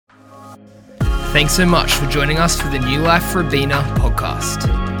Thanks so much for joining us for the New Life Robina podcast.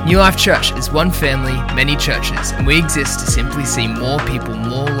 New Life Church is one family, many churches, and we exist to simply see more people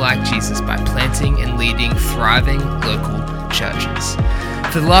more like Jesus by planting and leading thriving local churches.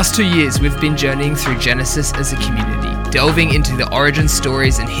 For the last 2 years, we've been journeying through Genesis as a community, delving into the origin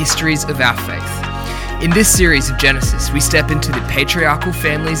stories and histories of our faith. In this series of Genesis, we step into the patriarchal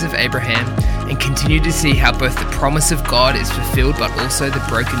families of Abraham and continue to see how both the promise of God is fulfilled but also the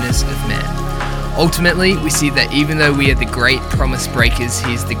brokenness of man. Ultimately, we see that even though we are the great promise breakers,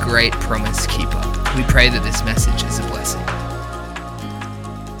 He is the great promise keeper. We pray that this message is a blessing.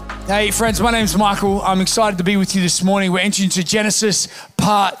 Hey friends, my name's Michael. I'm excited to be with you this morning. We're entering into Genesis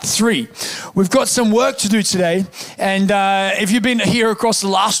part 3. We've got some work to do today, and if you've been here across the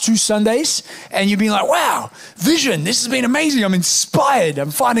last 2 Sundays and you've been like, wow, vision, this has been amazing. I'm inspired. I'm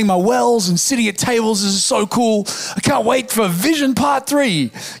finding my wells and sitting at tables. This is so cool. I can't wait for vision part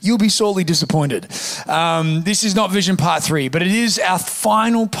 3. You'll be sorely disappointed. This is not vision part 3, but it is our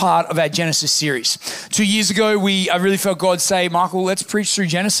final part of our Genesis series. 2 years ago, I really felt God say, Michael, let's preach through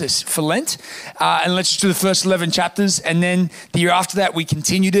Genesis for Lent, and let's just do the first 11 chapters, and then the year after that we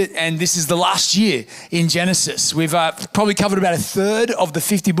continued it, and this is the last year in Genesis. We've probably covered about a third of the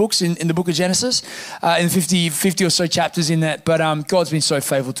 50 books in the book of Genesis, in 50 or so chapters in that, but God's been so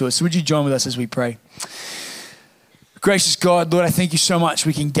faithful to us. So would you join with us as we pray? Gracious God, Lord, I thank you so much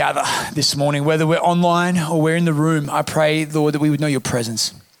we can gather this morning, whether we're online or we're in the room. I pray, Lord, that we would know your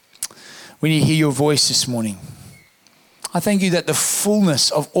presence. We need to hear your voice this morning. I thank you that the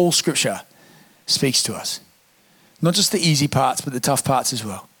fullness of all Scripture speaks to us. Not just the easy parts, but the tough parts as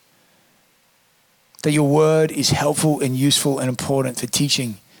well. That your word is helpful and useful and important for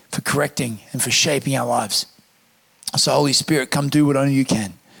teaching, for correcting, and for shaping our lives. So Holy Spirit, come do what only you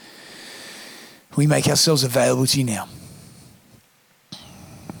can. We make ourselves available to you now.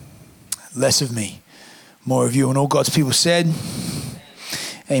 Less of me, more of you. And all God's people said,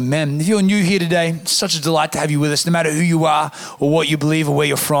 amen. If you're new here today, it's such a delight to have you with us. No matter who you are or what you believe or where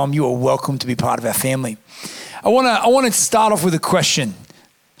you're from, you are welcome to be part of our family. I want to start off with a question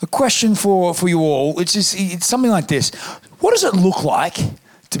for you all. It's something like this. What does it look like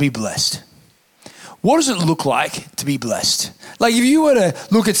to be blessed? What does it look like to be blessed? Like if you were to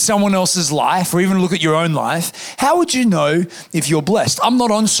look at someone else's life or even look at your own life, how would you know if you're blessed? I'm not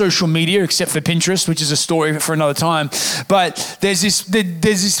on social media except for Pinterest, which is a story for another time. But there's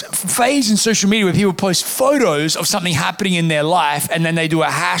this phase in social media where people post photos of something happening in their life and then they do a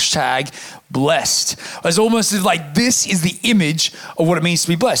hashtag blessed. It's almost like this is the image of what it means to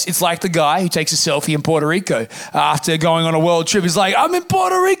be blessed. It's like the guy who takes a selfie in Puerto Rico after going on a world trip. He's like, I'm in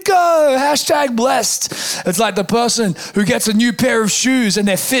Puerto Rico, hashtag blessed. It's like the person who gets a new pair of shoes and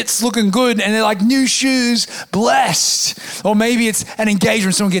their fit's looking good and they're like, new shoes, blessed. Or maybe it's an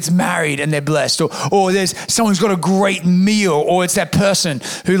engagement, someone gets married and they're blessed. Or there's someone who's got a great meal, or it's that person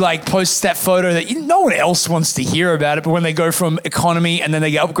who like posts that photo that no one else wants to hear about it, but when they go from economy and then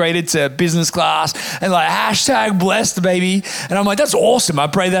they get upgraded to business class and like hashtag blessed, baby. And I'm like, that's awesome. I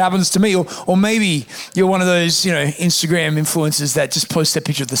pray that happens to me. Or maybe you're one of those, Instagram influencers that just post that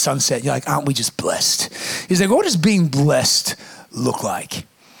picture of the sunset. You're like, aren't we just blessed? He's like, what does being blessed look like?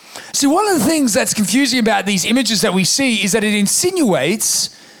 See, one of the things that's confusing about these images that we see is that it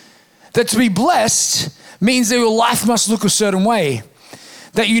insinuates that to be blessed means that your life must look a certain way.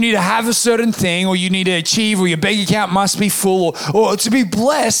 That you need to have a certain thing, or you need to achieve, or your bank account must be full, or to be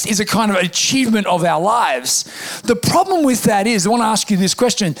blessed is a kind of achievement of our lives. The problem with that is, I want to ask you this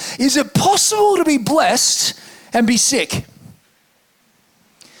question, is it possible to be blessed and be sick?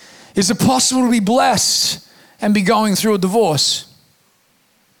 Is it possible to be blessed and be going through a divorce?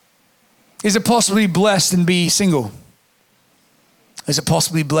 Is it possible to be blessed and be single? Is it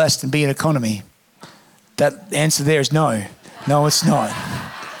possible to be blessed and be in economy? That answer there is no. No, it's not.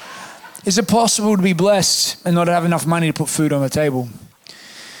 Is it possible to be blessed and not have enough money to put food on the table?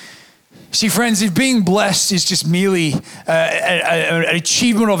 See, friends, if being blessed is just merely an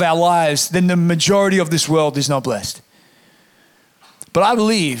achievement of our lives, then the majority of this world is not blessed. But I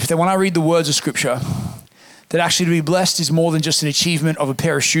believe that when I read the words of Scripture, that actually to be blessed is more than just an achievement of a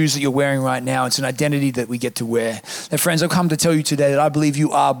pair of shoes that you're wearing right now. It's an identity that we get to wear. That, friends, I've come to tell you today that I believe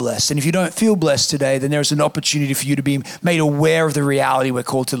you are blessed. And if you don't feel blessed today, then there's an opportunity for you to be made aware of the reality we're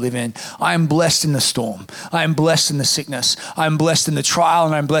called to live in. I am blessed in the storm. I am blessed in the sickness. I am blessed in the trial,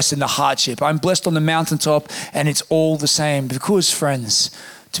 and I'm blessed in the hardship. I'm blessed on the mountaintop, and it's all the same. Because, friends,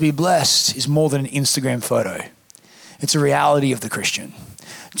 to be blessed is more than an Instagram photo. It's a reality of the Christian.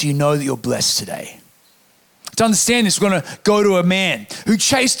 Do you know that you're blessed today? To understand this, we're going to go to a man who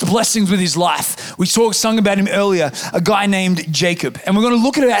chased blessings with his life. We sung about him earlier, a guy named Jacob. And we're going to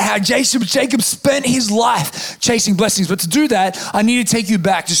look at how Jacob spent his life chasing blessings. But to do that, I need to take you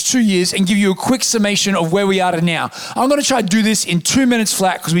back just 2 years and give you a quick summation of where we are to now. I'm going to try to do this in 2 minutes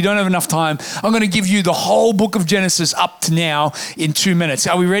flat because we don't have enough time. I'm going to give you the whole book of Genesis up to now in 2 minutes.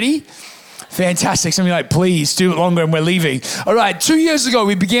 Are we ready? Fantastic. Some of you are like, please do it longer and we're leaving. All right, 2 years ago,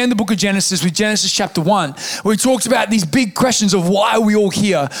 we began the book of Genesis with Genesis chapter 1, where we talked about these big questions of why are we all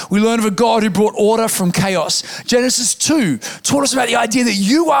here. We learned of a God who brought order from chaos. Genesis 2 taught us about the idea that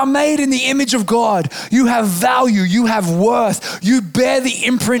you are made in the image of God. You have value. You have worth. You bear the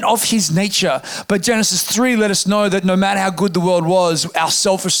imprint of his nature. But Genesis 3 let us know that no matter how good the world was, our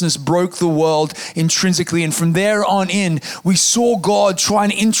selfishness broke the world intrinsically. And from there on in, we saw God try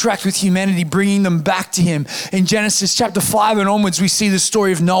and interact with humanity, bringing them back to him. In Genesis chapter 5 and onwards, we see the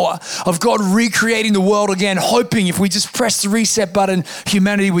story of Noah, of God recreating the world again, hoping if we just press the reset button,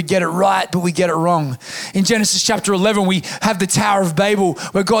 humanity would get it right, but we get it wrong. In Genesis chapter 11, we have the Tower of Babel,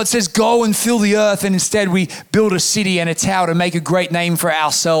 where God says, go and fill the earth, and instead we build a city and a tower to make a great name for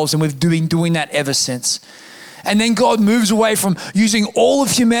ourselves, and we've been doing that ever since. And then God moves away from using all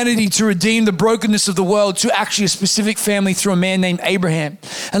of humanity to redeem the brokenness of the world to actually a specific family through a man named Abraham.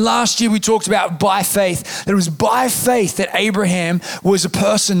 And last year we talked about by faith, that it was by faith that Abraham was a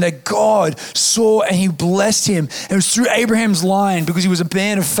person that God saw and he blessed him. And it was through Abraham's line, because he was a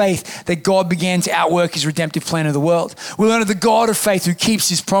man of faith, that God began to outwork his redemptive plan of the world. We learned of the God of faith who keeps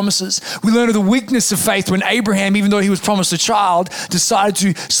his promises. We learned of the weakness of faith when Abraham, even though he was promised a child, decided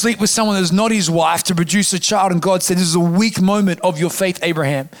to sleep with someone that was not his wife to produce a child. And God said, this is a weak moment of your faith,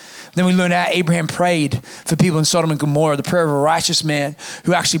 Abraham. Then we learned how Abraham prayed for people in Sodom and Gomorrah, the prayer of a righteous man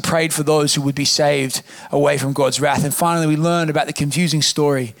who actually prayed for those who would be saved away from God's wrath. And finally, we learned about the confusing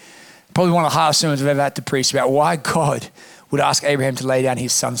story, probably one of the hardest sermons I've ever had to preach, about why God would ask Abraham to lay down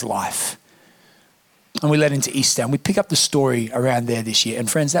his son's life. And we led into Easter, and we pick up the story around there this year.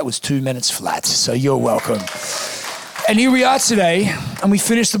 And friends, that was 2 minutes flat, so you're welcome. And here we are today, and we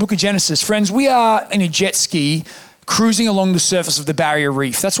finished the book of Genesis. Friends, we are in a jet ski cruising along the surface of the Barrier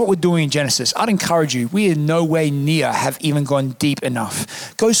Reef. That's what we're doing in Genesis. I'd encourage you, we are no way near have even gone deep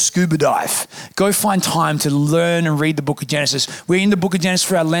enough. Go scuba dive. Go find time to learn and read the book of Genesis. We're in the book of Genesis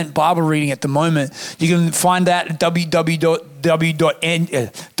for our Lent Bible reading at the moment. You can find that at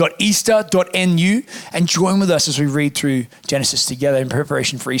www.easter.nu and join with us as we read through Genesis together in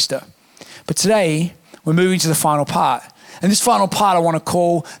preparation for Easter. But today, we're moving to the final part. And this final part I want to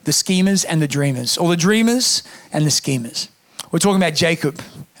call the schemers and the dreamers, or the dreamers and the schemers. We're talking about Jacob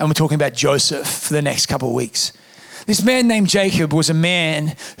and we're talking about Joseph for the next couple of weeks. This man named Jacob was a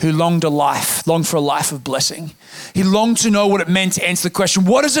man who longed for a life of blessing. He longed to know what it meant to answer the question,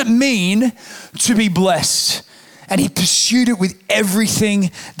 what does it mean to be blessed? And he pursued it with everything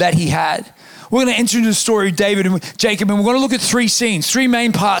that he had. We're going to enter into the story of David and Jacob, and we're going to look at three scenes, three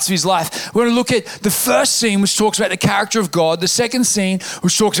main parts of his life. We're going to look at the first scene, which talks about the character of God, the second scene,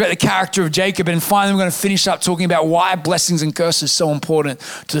 which talks about the character of Jacob, and finally we're going to finish up talking about why blessings and curses are so important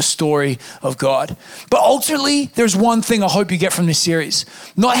to the story of God. But ultimately, there's one thing I hope you get from this series.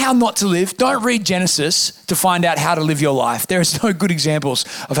 Not how not to live. Don't read Genesis to find out how to live your life. There is no good examples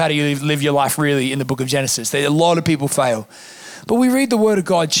of how to live your life really in the book of Genesis. A lot of people fail. But we read the word of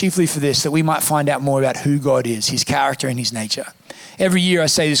God chiefly for this, that we might find out more about who God is, his character and his nature. Every year I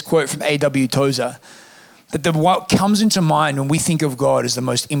say this quote from A.W. Tozer, that what comes into mind when we think of God is the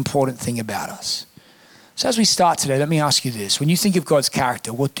most important thing about us. So as we start today, let me ask you this. When you think of God's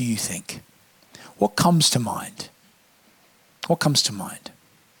character, what do you think? What comes to mind? What comes to mind?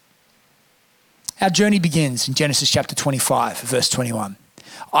 Our journey begins in Genesis chapter 25, verse 21.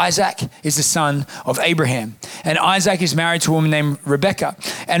 Isaac is the son of Abraham, and Isaac is married to a woman named Rebekah.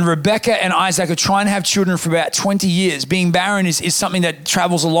 And Rebekah and Isaac are trying to have children for about 20 years. Being barren is something that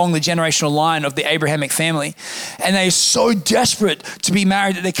travels along the generational line of the Abrahamic family. And they are so desperate to be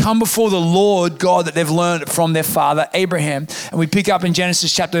married that they come before the Lord God that they've learned from their father Abraham. And we pick up in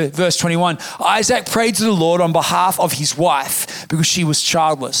Genesis chapter verse 21. Isaac prayed to the Lord on behalf of his wife because she was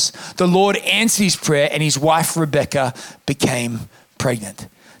childless. The Lord answered his prayer, and his wife Rebekah became pregnant.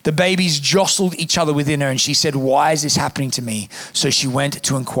 The babies jostled each other within her, and she said, "Why is this happening to me?" So she went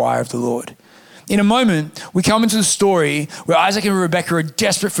to inquire of the Lord. In a moment, we come into the story where Isaac and Rebekah are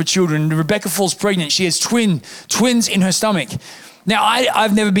desperate for children. Rebekah falls pregnant. She has twins in her stomach. Now,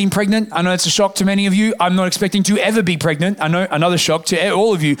 I've never been pregnant. I know it's a shock to many of you. I'm not expecting to ever be pregnant. I know, another shock to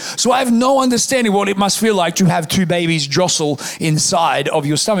all of you. So I have no understanding what it must feel like to have two babies jostle inside of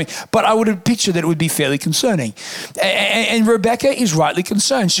your stomach. But I would have pictured that it would be fairly concerning. And Rebekah is rightly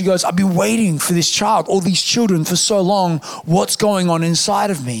concerned. She goes, I've been waiting for this child, all these children for so long. What's going on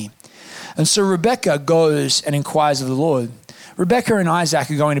inside of me? And so Rebekah goes and inquires of the Lord. Rebekah and Isaac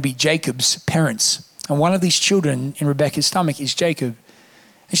are going to be Jacob's parents. And one of these children in Rebekah's stomach is Jacob.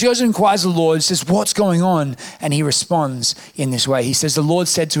 And she goes and inquires of the Lord, says, what's going on? And he responds in this way. He says, the Lord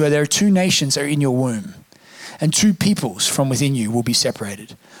said to her, there are two nations that are in your womb, and two peoples from within you will be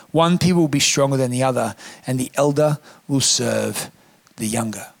separated. One people will be stronger than the other, and the elder will serve the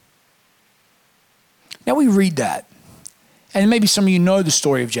younger. Now we read that, and maybe some of you know the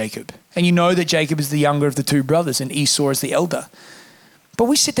story of Jacob, and you know that Jacob is the younger of the two brothers, and Esau is the elder. But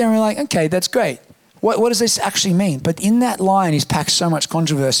we sit there and we're like, okay, that's great. What does this actually mean? But in that line is packed so much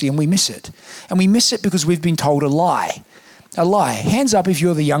controversy, and we miss it. And we miss it because we've been told a lie. A lie. Hands up if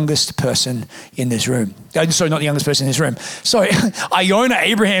you're the youngest person in this room. Sorry, not the youngest person in this room. Sorry, Iona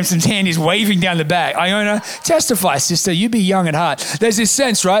Abrahamson's hand is waving down the back. Iona, testify, sister. You be young at heart. There's this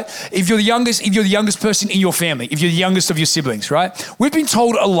sense, right? If you're the youngest person in your family, if you're the youngest of your siblings, right? We've been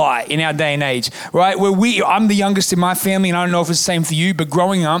told a lie in our day and age, right? I'm the youngest in my family, and I don't know if it's the same for you, but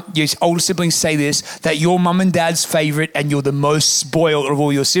growing up, your older siblings say this, that you're mum and dad's favorite and you're the most spoiled of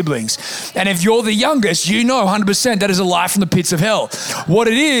all your siblings. And if you're the youngest, you know 100% that is a lie from the pits of hell. What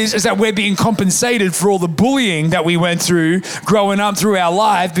it is that we're being compensated for all the bullying that we went through growing up through our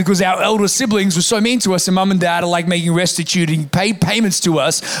life because our elder siblings were so mean to us, and mum and dad are like making restituting payments to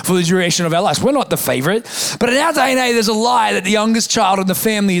us for the duration of our lives. We're not the favorite. But in our day and age, there's a lie that the youngest child in the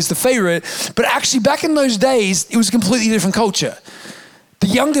family is the favorite. But actually back in those days, it was a completely different culture. The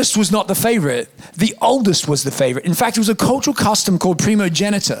youngest was not the favorite. The oldest was the favorite. In fact, it was a cultural custom called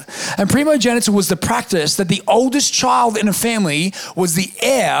primogeniture. And primogeniture was the practice that the oldest child in a family was the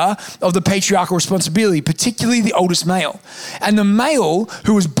heir of the patriarchal responsibility, particularly the oldest male. And the male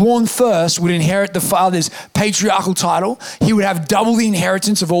who was born first would inherit the father's patriarchal title. He would have double the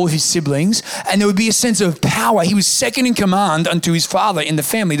inheritance of all of his siblings. And there would be a sense of power. He was second in command unto his father in the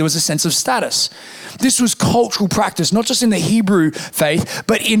family. There was a sense of status. This was cultural practice, not just in the Hebrew faith,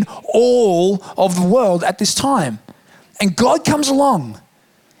 but in all of the world at this time. And God comes along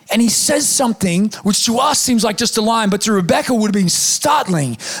and he says something which to us seems like just a line, but to Rebekah would have been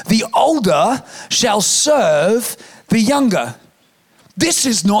startling. The older shall serve the younger. This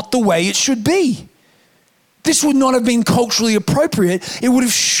is not the way it should be. This would not have been culturally appropriate. It would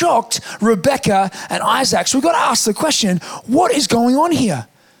have shocked Rebekah and Isaac. So we've got to ask the question, what is going on here?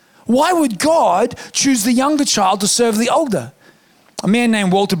 Why would God choose the younger child to serve the older? A man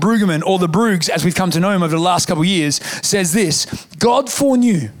named Walter Brueggemann, or the Brueggs, as we've come to know him over the last couple of years, says this: God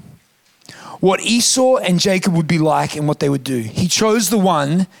foreknew what Esau and Jacob would be like and what they would do. He chose the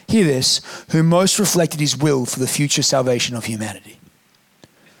one, hear this, who most reflected his will for the future salvation of humanity.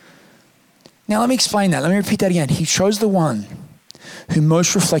 Now let me explain that. Let me repeat that again. He chose the one who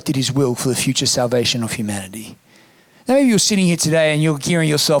most reflected his will for the future salvation of humanity. Now maybe you're sitting here today and you're gearing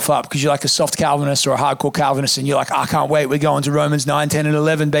yourself up because you're like a soft Calvinist or a hardcore Calvinist and you're like, I can't wait. We're going to Romans 9, 10, and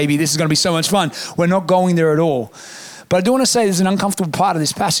 11, baby. This is going to be so much fun. We're not going there at all. But I do want to say there's an uncomfortable part of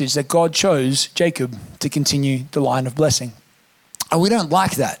this passage that God chose Jacob to continue the line of blessing. And we don't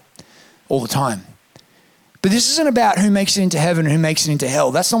like that all the time. But this isn't about who makes it into heaven and who makes it into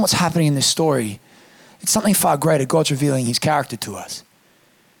hell. That's not what's happening in this story. It's something far greater. God's revealing his character to us.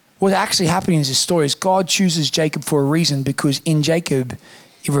 What's actually happening in this story is God chooses Jacob for a reason, because in Jacob,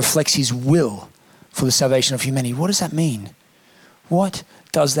 it reflects his will for the salvation of humanity. What does that mean? What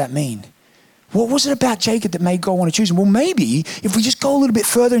does that mean? What was it about Jacob that made God want to choose him? Well, maybe if we just go a little bit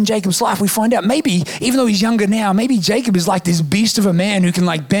further in Jacob's life, we find out maybe, even though he's younger now, maybe Jacob is like this beast of a man who can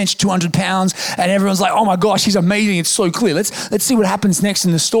like bench 200 pounds and everyone's like, oh my gosh, he's amazing. It's so clear. Let's see what happens next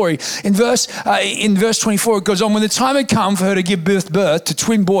in the story. In verse 24, it goes on, when the time had come for her to give birth to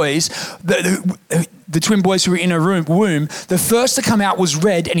twin boys, the twin boys who were in her womb, the first to come out was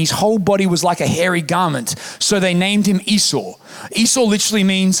red and his whole body was like a hairy garment. So they named him Esau. Esau literally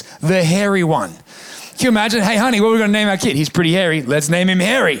means the hairy one. Can you imagine? Hey, honey, what are we going to name our kid? He's pretty hairy. Let's name him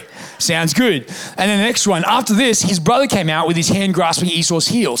Harry. Sounds good. And then the next one, after this, his brother came out with his hand grasping Esau's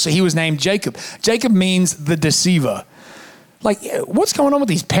heel. So he was named Jacob. Jacob means the deceiver. Like, what's going on with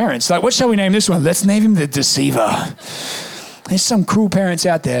these parents? Like, what shall we name this one? Let's name him the deceiver. There's some cruel parents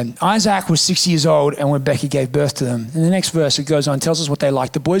out there. Isaac was 6 years old and when Rebekah gave birth to them. In the next verse, it goes on, tells us what they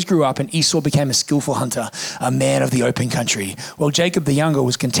like. The boys grew up and Esau became a skillful hunter, a man of the open country, while Jacob the younger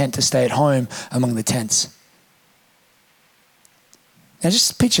was content to stay at home among the tents. Now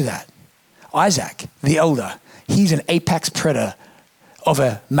just picture that. Isaac, the elder, he's an apex predator of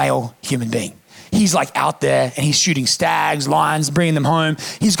a male human being. He's like out there and he's shooting stags, lions, bringing them home.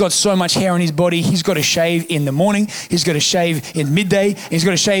 He's got so much hair on his body. He's got to shave in the morning. He's got to shave in midday. He's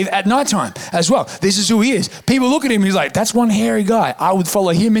got to shave at nighttime as well. This is who he is. People look at him. He's like, that's one hairy guy. I would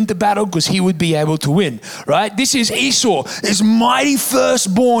follow him into battle because he would be able to win, right? This is Esau, this mighty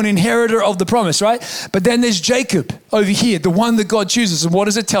firstborn inheritor of the promise, right? But then there's Jacob over here, the one that God chooses. And what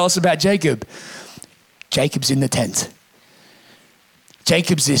does it tell us about Jacob? Jacob's in the tent.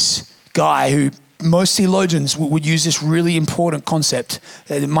 Jacob's this guy who most theologians would use this really important concept.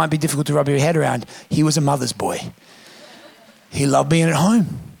 It might be difficult to wrap your head around. He was a mother's boy. He loved being at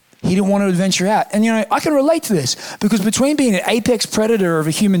home. He didn't want to adventure out. And I can relate to this because between being an apex predator of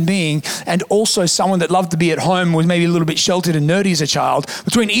a human being and also someone that loved to be at home, was maybe a little bit sheltered and nerdy as a child,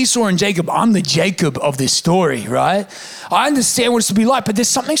 between Esau and Jacob, I'm the Jacob of this story, right? I understand what it's to be like, but there's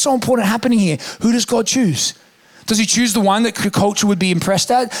something so important happening here. Who does God choose? Does he choose the one that culture would be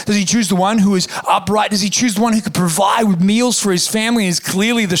impressed at? Does he choose the one who is upright? Does he choose the one who could provide with meals for his family and is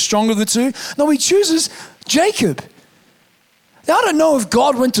clearly the stronger of the two? No, he chooses Jacob. Now, I don't know if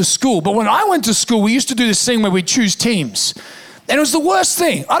God went to school, but when I went to school, we used to do this thing where we choose teams. And it was the worst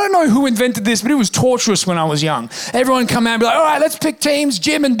thing. I don't know who invented this, but it was torturous when I was young. Everyone come out and be like, all right, let's pick teams.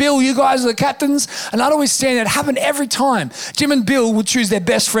 Jim and Bill, you guys are the captains. And I'd always stand there. It happened every time. Jim and Bill would choose their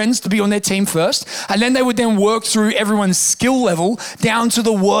best friends to be on their team first. And then they would then work through everyone's skill level down to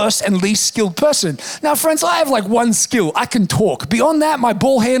the worst and least skilled person. Now, friends, I have like one skill. I can talk. Beyond that, my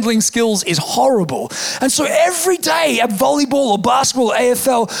ball handling skills is horrible. And so every day at volleyball or basketball or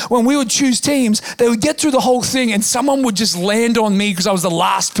AFL, when we would choose teams, they would get through the whole thing and someone would just land on me because I was the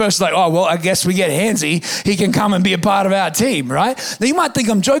last person, like, oh, well, I guess we get Hansy. He can come and be a part of our team, right? Now, you might think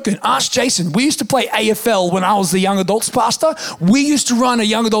I'm joking. Ask Jason. We used to play AFL when I was the young adults pastor. We used to run a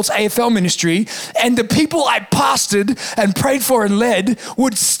young adults AFL ministry, and the people I pastored and prayed for and led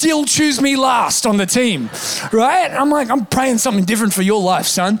would still choose me last on the team, right? I'm like, I'm praying something different for your life,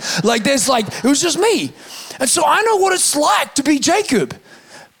 son. It was just me. And so I know what it's like to be Jacob.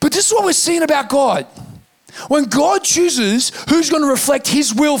 But this is what we're seeing about God. When God chooses who's going to reflect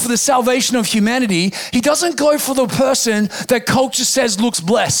his will for the salvation of humanity, he doesn't go for the person that culture says looks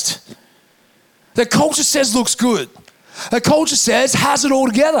blessed, that culture says looks good, that culture says has it all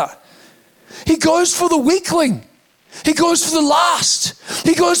together. He goes for the weakling. He goes for the last.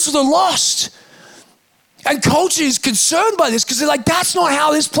 He goes for the lost. And culture is concerned by this because they're like, that's not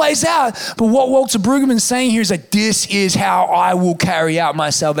how this plays out. But what Walter Brueggemann is saying here is that this is how I will carry out my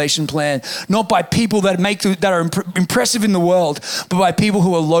salvation plan. Not by people that are impressive in the world, but by people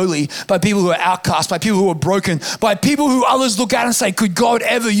who are lowly, by people who are outcast, by people who are broken, by people who others look at and say, could God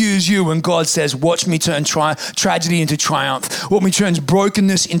ever use you? And God says, watch me turn tragedy into triumph. Watch me turn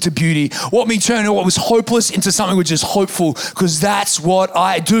brokenness into beauty. Watch me turn what was hopeless into something which is hopeful, because that's what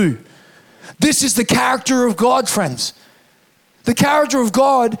I do. This is the character of God, friends. The character of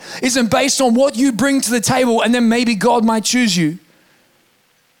God isn't based on what you bring to the table and then maybe God might choose you.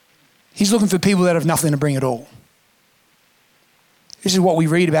 He's looking for people that have nothing to bring at all. This is what we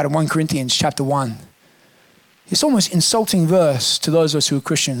read about in 1 Corinthians chapter 1. It's almost insulting verse to those of us who are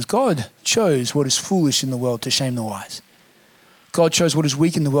Christians. God chose what is foolish in the world to shame the wise. God chose what is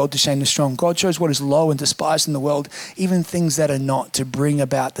weak in the world to shame the strong. God chose what is low and despised in the world, even things that are not, to bring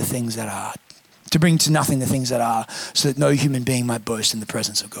about the things that are, to bring to nothing the things that are, so that no human being might boast in the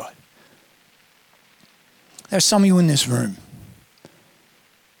presence of God. There are some of you in this room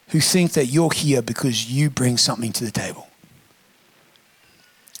who think that you're here because you bring something to the table.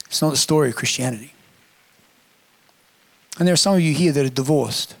 It's not the story of Christianity. And there are some of you here that are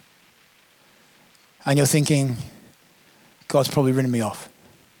divorced, and you're thinking, God's probably written me off.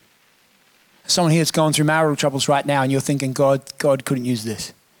 Someone here that's going through marital troubles right now and you're thinking, God couldn't use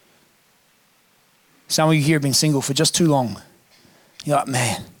this. Some of you here have been single for just too long. You're like,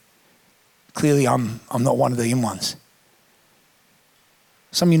 man, clearly I'm not one of the in ones.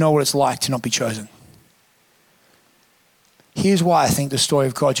 Some of you know what it's like to not be chosen. Here's why I think the story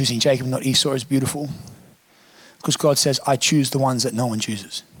of God choosing Jacob, not Esau, is beautiful. Because God says, I choose the ones that no one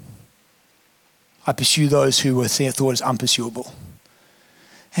chooses. I pursue those who were thought as unpursuable.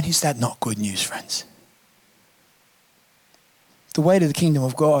 And is that not good news, friends? The way to the kingdom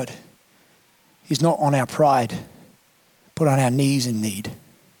of God is not on our pride, but on our knees in need.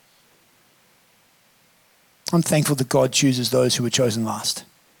 I'm thankful that God chooses those who were chosen last.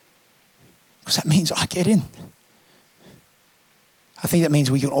 Because that means I get in. I think that means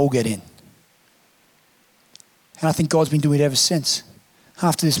we can all get in. And I think God's been doing it ever since.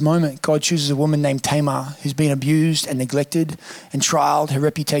 After this moment, God chooses a woman named Tamar who's been abused and neglected and trialed, her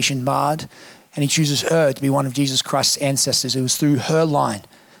reputation marred, and he chooses her to be one of Jesus Christ's ancestors. It was through her line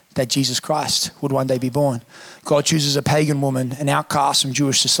that Jesus Christ would one day be born. God chooses a pagan woman, an outcast from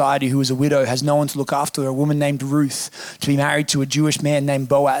Jewish society who is a widow, has no one to look after her, a woman named Ruth, to be married to a Jewish man named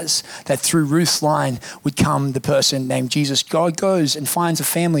Boaz, that through Ruth's line would come the person named Jesus. God goes and finds a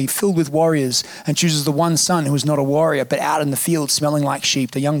family filled with warriors and chooses the one son who is not a warrior, but out in the field smelling like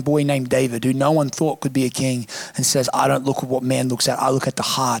sheep, the young boy named David, who no one thought could be a king, and says, I don't look at what man looks at, I look at the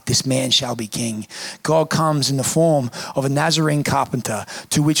heart, this man shall be king. God comes in the form of a Nazarene carpenter,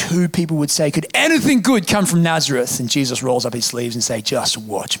 to which who people would say, could anything good come from Nazareth? And Jesus rolls up his sleeves and say, just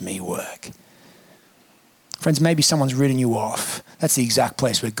watch me work. Friends, maybe someone's written you off. That's the exact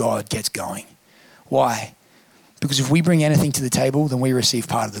place where God gets going. Why? Because if we bring anything to the table, then we receive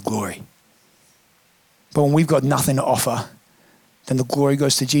part of the glory. But when we've got nothing to offer, then the glory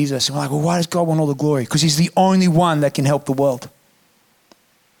goes to Jesus. And we're like, well, why does God want all the glory? Because he's the only one that can help the world.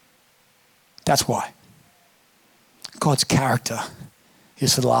 That's why. God's character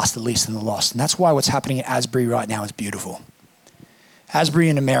is for the last, the least, and the lost. And that's why what's happening at Asbury right now is beautiful. Asbury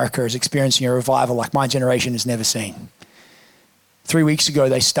in America is experiencing a revival like my generation has never seen. 3 weeks ago,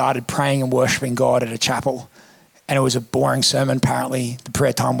 they started praying and worshiping God at a chapel. And it was a boring sermon, apparently. The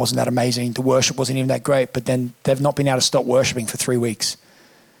prayer time wasn't that amazing. The worship wasn't even that great. But then they've not been able to stop worshiping for 3 weeks.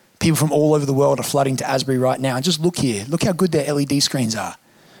 People from all over the world are flooding to Asbury right now. And just look here. Look how good their LED screens are.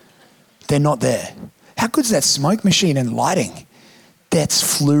 They're not there. How good is that smoke machine and lighting? That's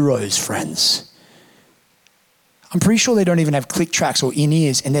fluoros, friends. I'm pretty sure they don't even have click tracks or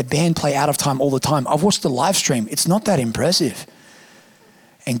in-ears, and their band play out of time all the time. I've watched the live stream. It's not that impressive.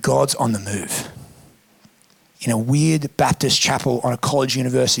 And God's on the move. In a weird Baptist chapel on a college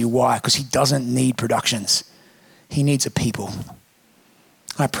university. Why? Because he doesn't need productions. He needs a people.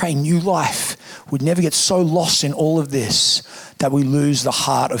 I pray New Life would never get so lost in all of this that we lose the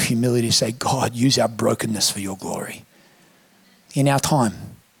heart of humility to say, God, use our brokenness for your glory. In our time.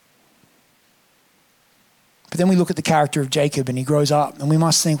 But then we look at the character of Jacob and he grows up and we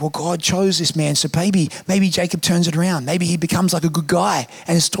must think, well, God chose this man. So maybe Jacob turns it around. Maybe he becomes like a good guy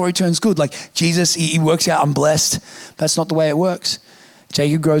and his story turns good. Like Jesus, he works out, I'm blessed. That's not the way it works.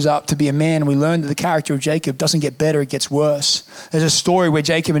 Jacob grows up to be a man, and we learn that the character of Jacob doesn't get better, it gets worse. There's a story where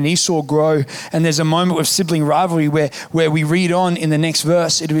Jacob and Esau grow, and there's a moment of sibling rivalry where we read on in the next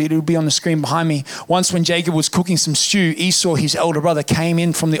verse. It'll be on the screen behind me. Once when Jacob was cooking some stew, Esau, his elder brother, came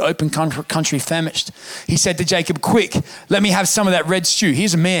in from the open country famished. He said to Jacob, quick, let me have some of that red stew.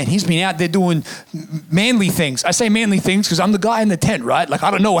 Here's a man. He's been out there doing manly things. I say manly things because I'm the guy in the tent, right? Like,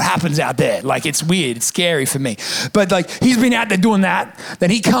 I don't know what happens out there. Like, it's weird. It's scary for me. But like, he's been out there doing that.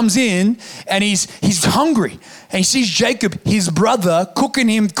 Then he comes in and he's hungry and he sees Jacob, his brother, cooking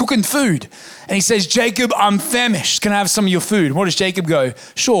food. And he says, Jacob, I'm famished. Can I have some of your food? What does Jacob go?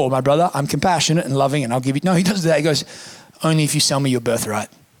 Sure, my brother, I'm compassionate and loving and I'll give you. No, he doesn't do that. He goes, only if you sell me your birthright.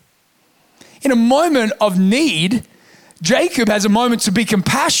 In a moment of need, Jacob has a moment to be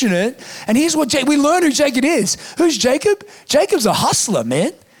compassionate. And here's what we learn who Jacob is. Who's Jacob? Jacob's a hustler,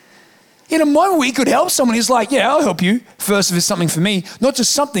 man. In a moment where he could help someone, he's like, yeah, I'll help you. First, if it's something for me, not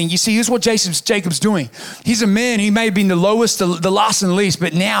just something. You see, here's what Jacob's doing. He's a man. He may have been the lowest, the last and least,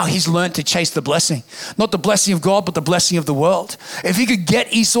 but now he's learned to chase the blessing. Not the blessing of God, but the blessing of the world. If he could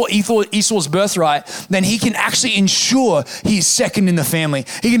get Esau's birthright, then he can actually ensure he's second in the family.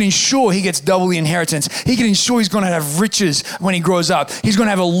 He can ensure he gets double the inheritance. He can ensure he's going to have riches when he grows up. He's going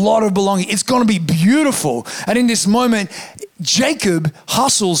to have a lot of belonging. It's going to be beautiful. And in this moment, Jacob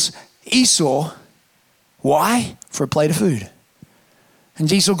hustles Esau. Why? For a plate of food. And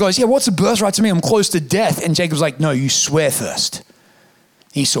Esau goes, yeah, what's the birthright to me? I'm close to death. And Jacob's like, no, you swear first.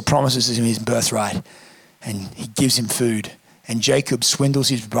 Esau promises him his birthright and he gives him food. And Jacob swindles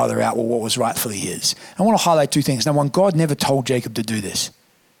his brother out with what was rightfully his. I want to highlight two things. Number one, God never told Jacob to do this.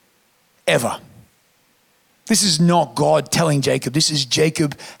 Ever. This is not God telling Jacob. This is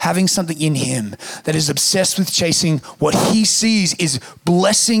Jacob having something in him that is obsessed with chasing what he sees is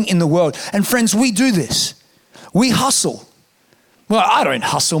blessing in the world. And friends, we do this. We hustle. Well, I don't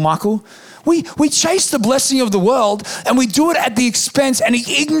hustle, Michael. We chase the blessing of the world and we do it at the expense and the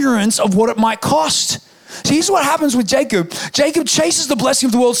ignorance of what it might cost. See, here's what happens with Jacob. Jacob chases the blessing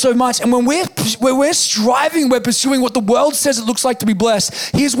of the world so much, and when we're striving, we're pursuing what the world says it looks like to be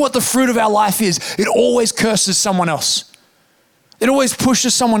blessed, here's what the fruit of our life is. It always curses someone else. It always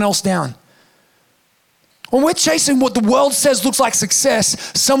pushes someone else down. When we're chasing what the world says looks like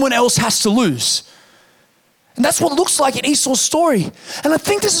success, someone else has to lose. And that's what it looks like in Esau's story. And I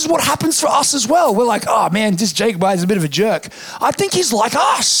think this is what happens for us as well. We're like, oh man, this Jacob is a bit of a jerk. I think he's like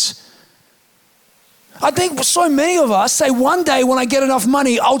us. I think so many of us say one day when I get enough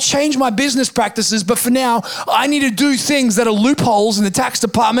money, I'll change my business practices. But for now, I need to do things that are loopholes in the tax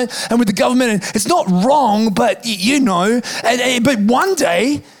department and with the government. And it's not wrong, but you know, but one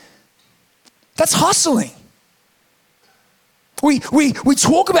day, that's hustling. We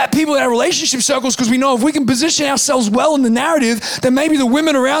talk about people in our relationship circles because we know if we can position ourselves well in the narrative, then maybe the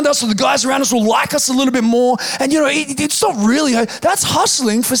women around us or the guys around us will like us a little bit more. And you know, it's not really, that's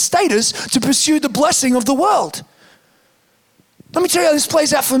hustling for status to pursue the blessing of the world. Let me tell you how this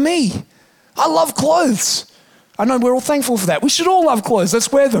plays out for me. I love clothes. I know we're all thankful for that. We should all love clothes.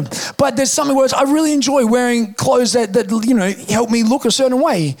 Let's wear them. But there's something where I really enjoy wearing clothes that you know, help me look a certain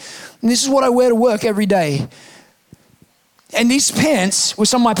way. And this is what I wear to work every day. And these pants were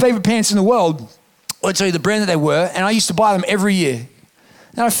some of my favorite pants in the world. I'll tell you the brand that they were, and I used to buy them every year.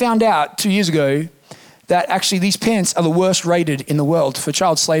 And I found out 2 years ago that actually these pants are the worst rated in the world for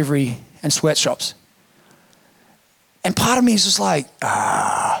child slavery and sweatshops. And part of me is just like,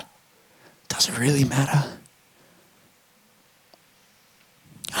 does it really matter?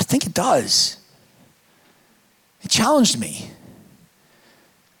 I think it does. It challenged me.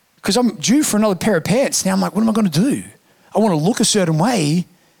 Because I'm due for another pair of pants. Now I'm like, what am I going to do? I want to look a certain way,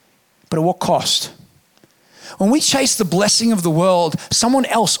 but at what cost? When we chase the blessing of the world, someone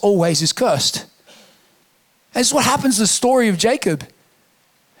else always is cursed. And this is what happens in the story of Jacob,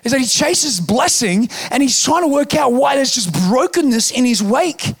 is that he chases blessing and he's trying to work out why there's just brokenness in his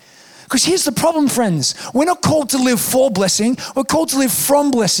wake. Because here's the problem, friends. We're not called to live for blessing. We're called to live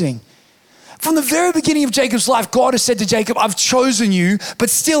from blessing. From the very beginning of Jacob's life, God has said to Jacob, I've chosen you, but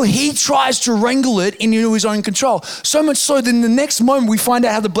still he tries to wrangle it into his own control. So much so that in the next moment, we find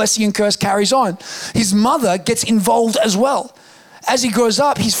out how the blessing and curse carries on. His mother gets involved as well. As he grows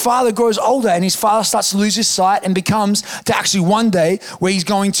up, his father grows older and his father starts to lose his sight and becomes to actually one day where he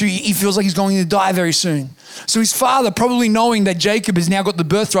feels like he's going to die very soon. So his father, probably knowing that Jacob has now got the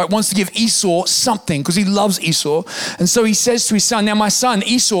birthright, wants to give Esau something because he loves Esau. And so he says to his son, now my son,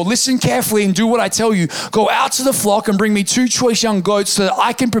 Esau, listen carefully and do what I tell you. Go out to the flock and bring me 2 choice young goats so that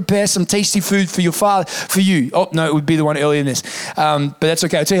I can prepare some tasty food for your father, for you. Oh, no, it would be the one earlier in this. But that's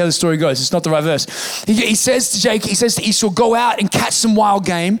okay. I'll tell you how the story goes. It's not the right verse. He says to Esau, go out and catch some wild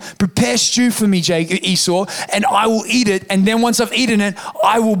game, prepare stew for me, Esau, and I will eat it. And then once I've eaten it,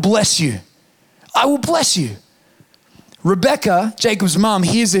 I will bless you. I will bless you. Rebecca, Jacob's mom,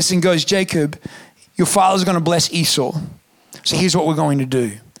 hears this and goes, Jacob, your father's going to bless Esau. So here's what we're going to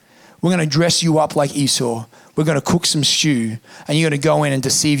do. We're going to dress you up like Esau. We're going to cook some stew and you're going to go in and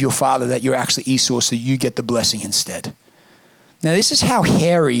deceive your father that you're actually Esau so you get the blessing instead. Now, this is how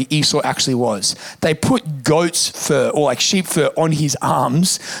hairy Esau actually was. They put goat's fur or like sheep fur on his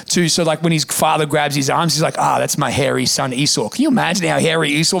arms so like when his father grabs his arms, he's like, that's my hairy son Esau. Can you imagine how hairy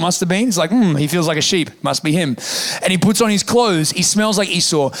Esau must have been? He's like, he feels like a sheep. Must be him. And he puts on his clothes. He smells like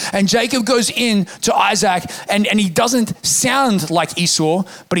Esau. And Jacob goes in to Isaac and he doesn't sound like Esau,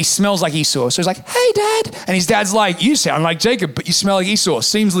 but he smells like Esau. So he's like, hey, Dad. And his dad's like, you sound like Jacob, but you smell like Esau.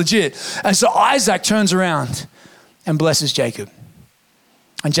 Seems legit. And so Isaac turns around and blesses Jacob.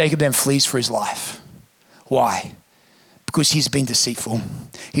 And Jacob then flees for his life. Why? Because he's been deceitful.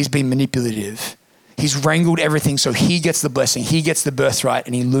 He's been manipulative. He's wrangled everything so he gets the blessing, he gets the birthright,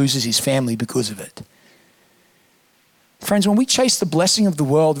 and he loses his family because of it. Friends, when we chase the blessing of the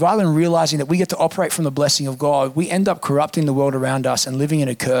world, rather than realizing that we get to operate from the blessing of God, we end up corrupting the world around us and living in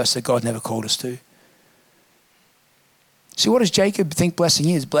a curse that God never called us to. See, what does Jacob think blessing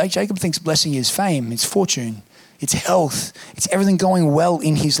is? Jacob thinks blessing is fame, it's fortune, it's health, it's everything going well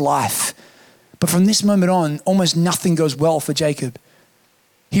in his life. But from this moment on, almost nothing goes well for Jacob.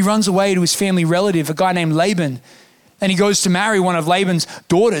 He runs away to his family relative, a guy named Laban, and he goes to marry one of Laban's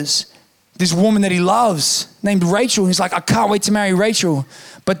daughters, this woman that he loves named Rachel. He's like, I can't wait to marry Rachel.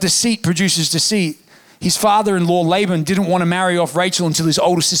 But deceit produces deceit. His father-in-law, Laban, didn't want to marry off Rachel until his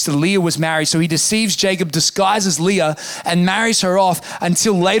older sister Leah was married. So he deceives Jacob, disguises Leah, and marries her off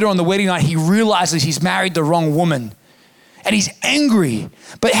until later on the wedding night, he realizes he's married the wrong woman. And he's angry.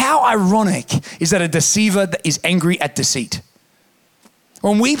 But how ironic is that a deceiver that is angry at deceit?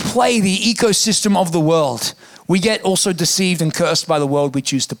 When we play the ecosystem of the world, we get also deceived and cursed by the world we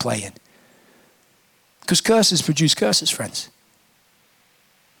choose to play in. Because curses produce curses, friends.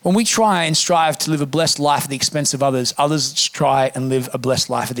 When we try and strive to live a blessed life at the expense of others, others try and live a blessed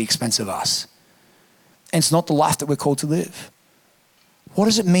life at the expense of us. And it's not the life that we're called to live. What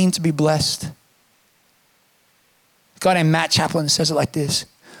does it mean to be blessed? guy named Matt Chaplin says it like this.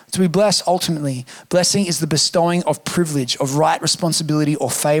 To be blessed, ultimately, blessing is the bestowing of privilege, of right responsibility or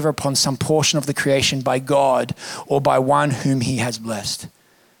favor upon some portion of the creation by God or by one whom he has blessed.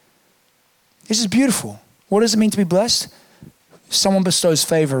 This is beautiful. What does it mean to be blessed? Someone bestows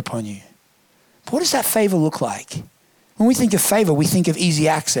favor upon you. But what does that favor look like? When we think of favor, we think of easy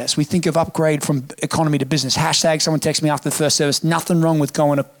access. We think of upgrade from economy to business. Hashtag, someone texted me after the first service, nothing wrong with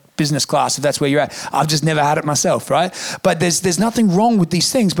going to business class if that's where you're at. I've just never had it myself, right? But there's nothing wrong with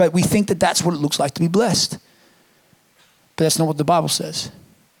these things, but we think that that's what it looks like to be blessed. But that's not what the Bible says.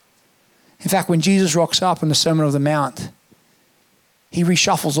 In fact, when Jesus rocks up in the Sermon on the Mount, he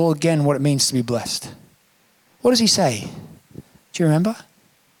reshuffles all again what it means to be blessed. What does he say? Do you remember?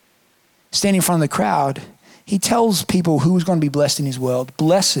 Standing in front of the crowd, he tells people who's going to be blessed in his world.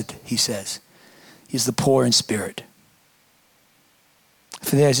 Blessed, he says, is the poor in spirit,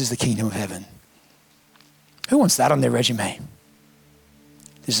 for theirs is the kingdom of heaven. Who wants that on their resume?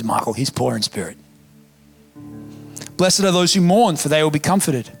 This is Michael, he's poor in spirit. Blessed are those who mourn, for they will be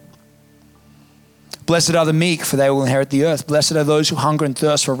comforted. Blessed are the meek, for they will inherit the earth. Blessed are those who hunger and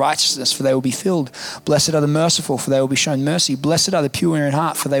thirst for righteousness, for they will be filled. Blessed are the merciful, for they will be shown mercy. Blessed are the pure in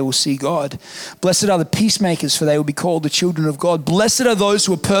heart, for they will see God. Blessed are the peacemakers, for they will be called the children of God. Blessed are those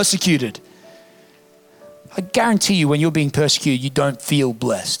who are persecuted. I guarantee you when you're being persecuted, you don't feel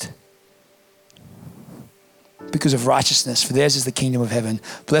blessed because of righteousness, for theirs is the kingdom of heaven.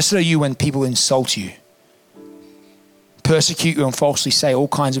 Blessed are you when people insult you, persecute you and falsely say all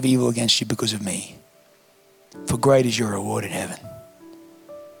kinds of evil against you because of me. For great is your reward in heaven.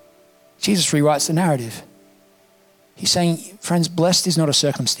 Jesus rewrites the narrative. He's saying, friends, blessed is not a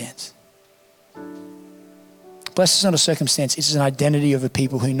circumstance. Blessed is not a circumstance. It's an identity of a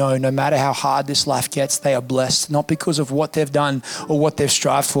people who know no matter how hard this life gets, they are blessed, not because of what they've done or what they've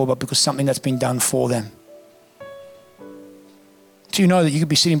strived for, but because something that's been done for them. Do you know that you could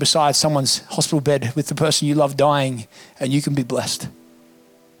be sitting beside someone's hospital bed with the person you love dying and you can be blessed?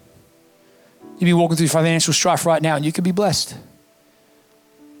 You'd be walking through financial strife right now and you could be blessed.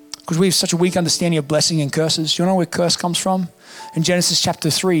 Because we have such a weak understanding of blessing and curses. Do you know where curse comes from? In Genesis chapter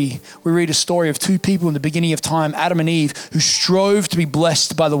 3, we read a story of two people in the beginning of time, Adam and Eve, who strove to be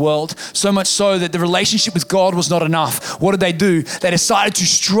blessed by the world, so much so that the relationship with God was not enough. What did they do? They decided to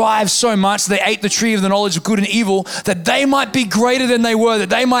strive so much they ate the tree of the knowledge of good and evil that they might be greater than they were, that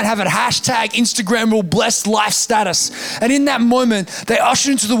they might have a hashtag Instagrammable blessed life status. And in that moment, they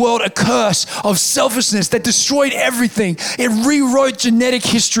ushered into the world a curse of selfishness that destroyed everything. It rewrote genetic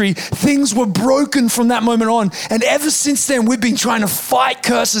history. Things were broken from that moment on. And ever since then, we've been trying to fight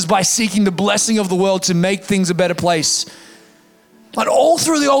curses by seeking the blessing of the world to make things a better place. Like all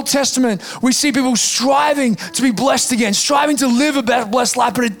through the Old Testament, we see people striving to be blessed again, striving to live a better blessed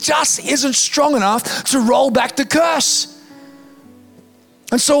life, but it just isn't strong enough to roll back the curse.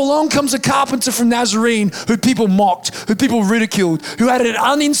 And so along comes a carpenter from Nazarene who people mocked, who people ridiculed, who had an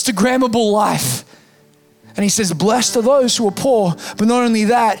un-Instagrammable life. And he says, blessed are those who are poor. But not only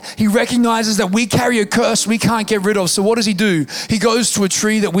that, he recognizes that we carry a curse we can't get rid of. So what does he do? He goes to a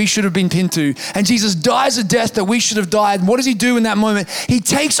tree that we should have been pinned to. And Jesus dies a death that we should have died. And what does he do in that moment? He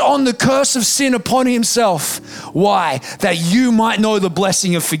takes on the curse of sin upon himself. Why? That you might know the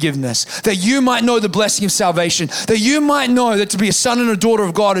blessing of forgiveness. That you might know the blessing of salvation. That you might know that to be a son and a daughter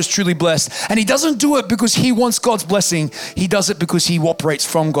of God is truly blessed. And he doesn't do it because he wants God's blessing. He does it because he operates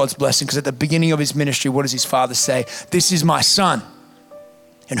from God's blessing. Because at the beginning of his ministry, what does his Father say? This is my son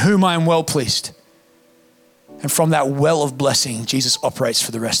in whom I am well pleased. And from that well of blessing, Jesus operates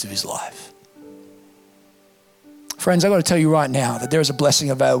for the rest of his life. Friends, I've got to tell you right now that there is a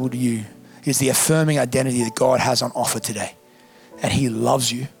blessing available to you. It is the affirming identity that God has on offer today. And he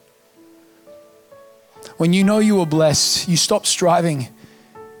loves you. When you know you are blessed, you stop striving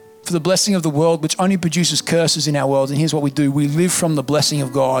for the blessing of the world, which only produces curses in our world. And here's what we do. We live from the blessing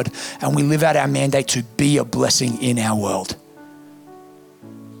of God and we live out our mandate to be a blessing in our world.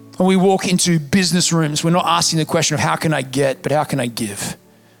 When we walk into business rooms, we're not asking the question of how can I get, but how can I give?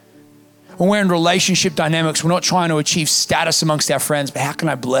 When we're in relationship dynamics, we're not trying to achieve status amongst our friends, but how can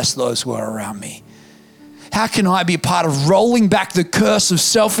I bless those who are around me? How can I be a part of rolling back the curse of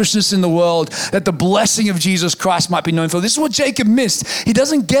selfishness in the world that the blessing of Jesus Christ might be known for? This is what Jacob missed. He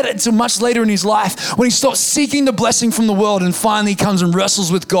doesn't get it until much later in his life when he stops seeking the blessing from the world and finally comes and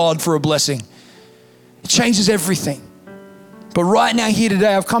wrestles with God for a blessing. It changes everything. But right now, here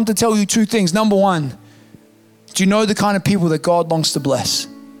today, I've come to tell you two things. Number one, do you know the kind of people that God longs to bless?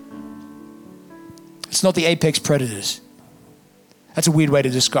 It's not the apex predators. That's a weird way to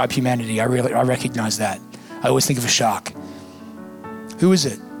describe humanity. I recognize that. I always think of a shark. Who is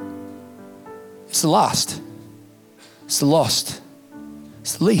it? It's the last. It's the lost.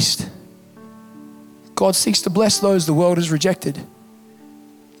 It's the least. God seeks to bless those the world has rejected,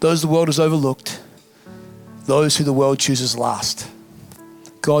 those the world has overlooked, those who the world chooses last.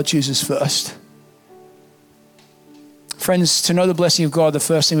 God chooses first. Friends, to know the blessing of God, the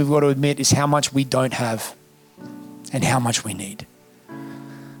first thing we've got to admit is how much we don't have and how much we need.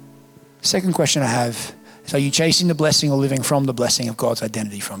 Second question I have is, are you chasing the blessing or living from the blessing of God's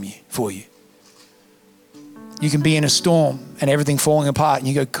identity for you? You can be in a storm and everything falling apart and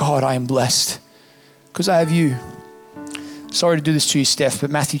you go, God, I am blessed because I have you. Sorry to do this to you, Steph, but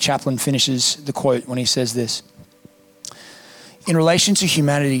Matthew Chaplin finishes the quote when he says this. In relation to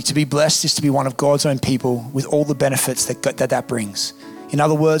humanity, to be blessed is to be one of God's own people with all the benefits that brings. In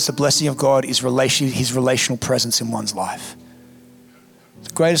other words, the blessing of God is his relational presence in one's life.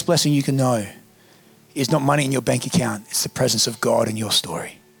 The greatest blessing you can know is not money in your bank account. It's the presence of God in your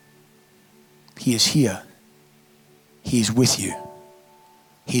story. He is here. He is with you.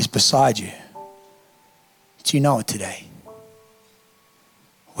 He is beside you. Do you know it today?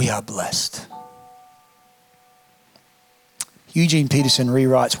 We are blessed. Eugene Peterson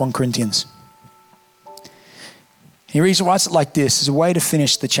rewrites 1 Corinthians. He writes it like this as a way to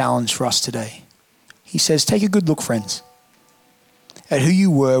finish the challenge for us today. He says, take a good look, friends, at who you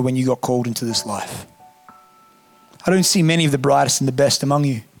were when you got called into this life. I don't see many of the brightest and the best among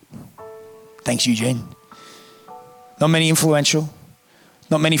you. Thanks, Eugene. Not many influential,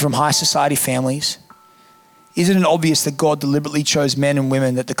 not many from high society families. Isn't it obvious that God deliberately chose men and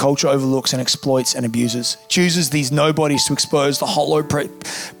women that the culture overlooks and exploits and abuses? Chooses these nobodies to expose the hollow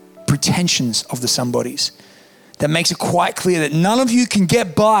pretensions of the somebodies. That makes it quite clear that none of you can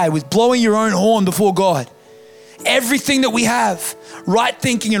get by with blowing your own horn before God. Everything that we have, right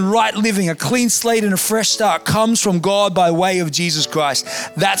thinking and right living, a clean slate and a fresh start, comes from God by way of Jesus Christ.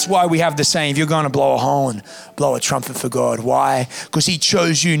 That's why we have the saying, if you're going to blow a horn, blow a trumpet for God. Why? Because he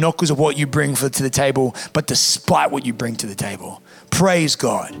chose you, not because of what you bring to the table, but despite what you bring to the table. Praise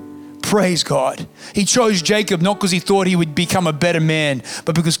God. Praise God. He chose Jacob not because he thought he would become a better man,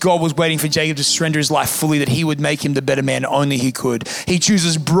 but because God was waiting for Jacob to surrender his life fully, that he would make him the better man only he could. He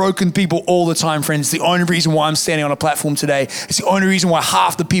chooses broken people all the time, friends. The only reason why I'm standing on a platform today is the only reason why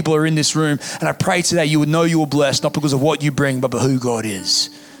half the people are in this room. And I pray today you would know you are blessed, not because of what you bring, but who God is.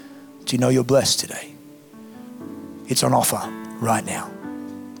 Do you know you're blessed today? It's on offer right now.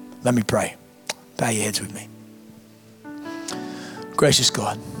 Let me pray. Bow your heads with me. Gracious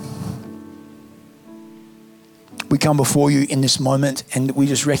God, we come before you in this moment and we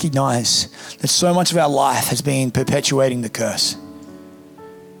just recognize that so much of our life has been perpetuating the curse.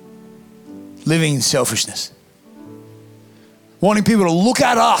 Living in selfishness. Wanting people to look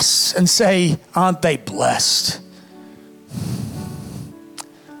at us and say, aren't they blessed?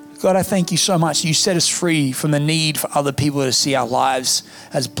 God, I thank you so much. You set us free from the need for other people to see our lives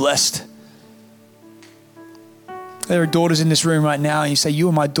as blessed. There are daughters in this room right now and you say, you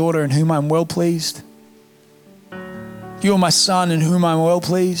are my daughter in whom I'm well pleased. You are my son in whom I'm well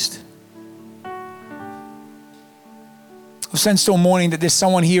pleased. I've sensed all morning that there's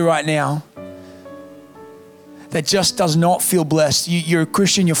someone here right now that just does not feel blessed. You're a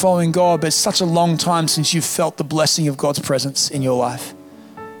Christian, you're following God, but it's such a long time since you've felt the blessing of God's presence in your life.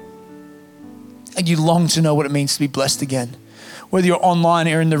 And you long to know what it means to be blessed again. Whether you're online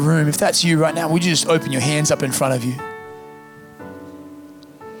or in the room, if that's you right now, would you just open your hands up in front of you?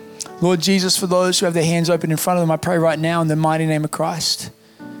 Lord Jesus, for those who have their hands open in front of them, I pray right now in the mighty name of Christ,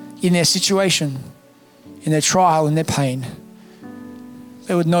 in their situation, in their trial, in their pain,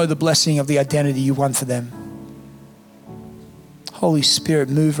 they would know the blessing of the identity you won for them. Holy Spirit,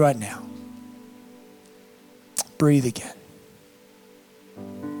 move right now. Breathe again.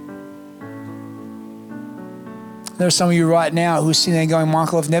 There are some of you right now who are sitting there going,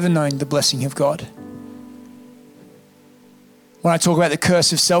 Michael, I've never known the blessing of God. When I talk about the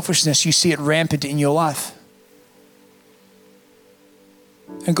curse of selfishness, you see it rampant in your life.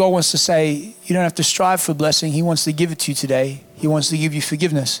 And God wants to say, you don't have to strive for blessing. He wants to give it to you today. He wants to give you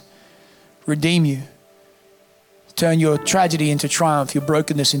forgiveness, redeem you, turn your tragedy into triumph, your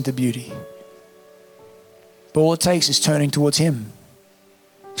brokenness into beauty. But all it takes is turning towards him.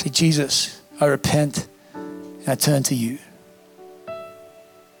 Say, Jesus, I repent and I turn to you.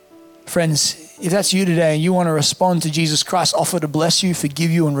 Friends, if that's you today and you want to respond to Jesus Christ, offer to bless you, forgive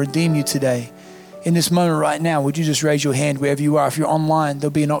you, and redeem you today, in this moment right now, would you just raise your hand wherever you are? If you're online,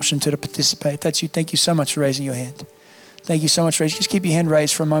 there'll be an option to participate. If that's you, thank you so much for raising your hand. Thank you so much for raising. Just keep your hand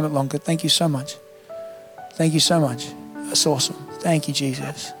raised for a moment longer. Thank you so much. Thank you so much. That's awesome. Thank you,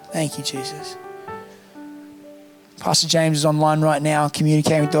 Jesus. Thank you, Jesus. Pastor James is online right now,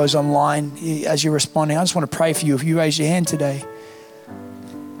 communicating with those online as you're responding. I just want to pray for you if you raise your hand today.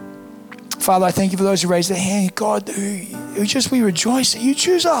 Father, I thank you for those who raise their hand. God, we rejoice that you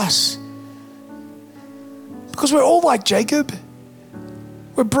choose us. Because we're all like Jacob.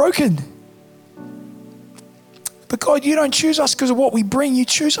 We're broken. But God, you don't choose us because of what we bring. You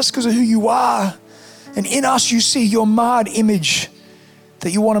choose us because of who you are. And in us you see your marred image that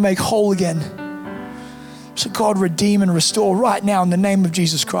you want to make whole again. So God, redeem and restore right now in the name of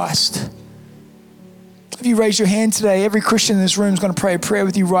Jesus Christ. If you raise your hand today, every Christian in this room is going to pray a prayer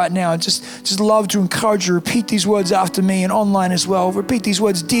with you right now. Just love to encourage you. Repeat these words after me and online as well. Repeat these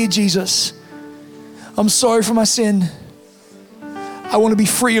words. Dear Jesus, I'm sorry for my sin. I want to be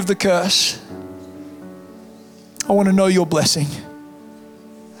free of the curse. I want to know your blessing.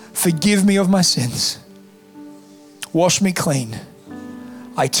 Forgive me of my sins. Wash me clean.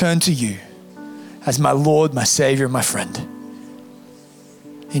 I turn to you as my Lord, my Savior, and my friend.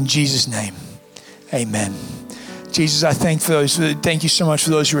 In Jesus' name, amen. Jesus, I thank you so much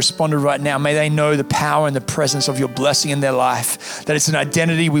for those who responded right now. May they know the power and the presence of your blessing in their life, that it's an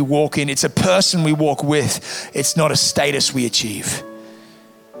identity we walk in. It's a person we walk with. It's not a status we achieve.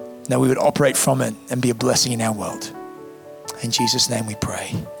 That we would operate from it and be a blessing in our world. In Jesus' name we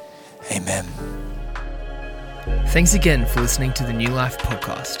pray. Amen. Thanks again for listening to the New Life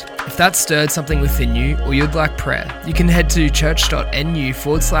podcast. If that stirred something within you or you'd like prayer, you can head to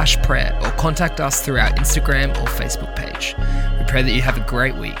church.nu/prayer or contact us through our Instagram or Facebook page. We pray that you have a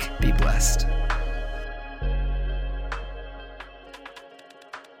great week. Be blessed.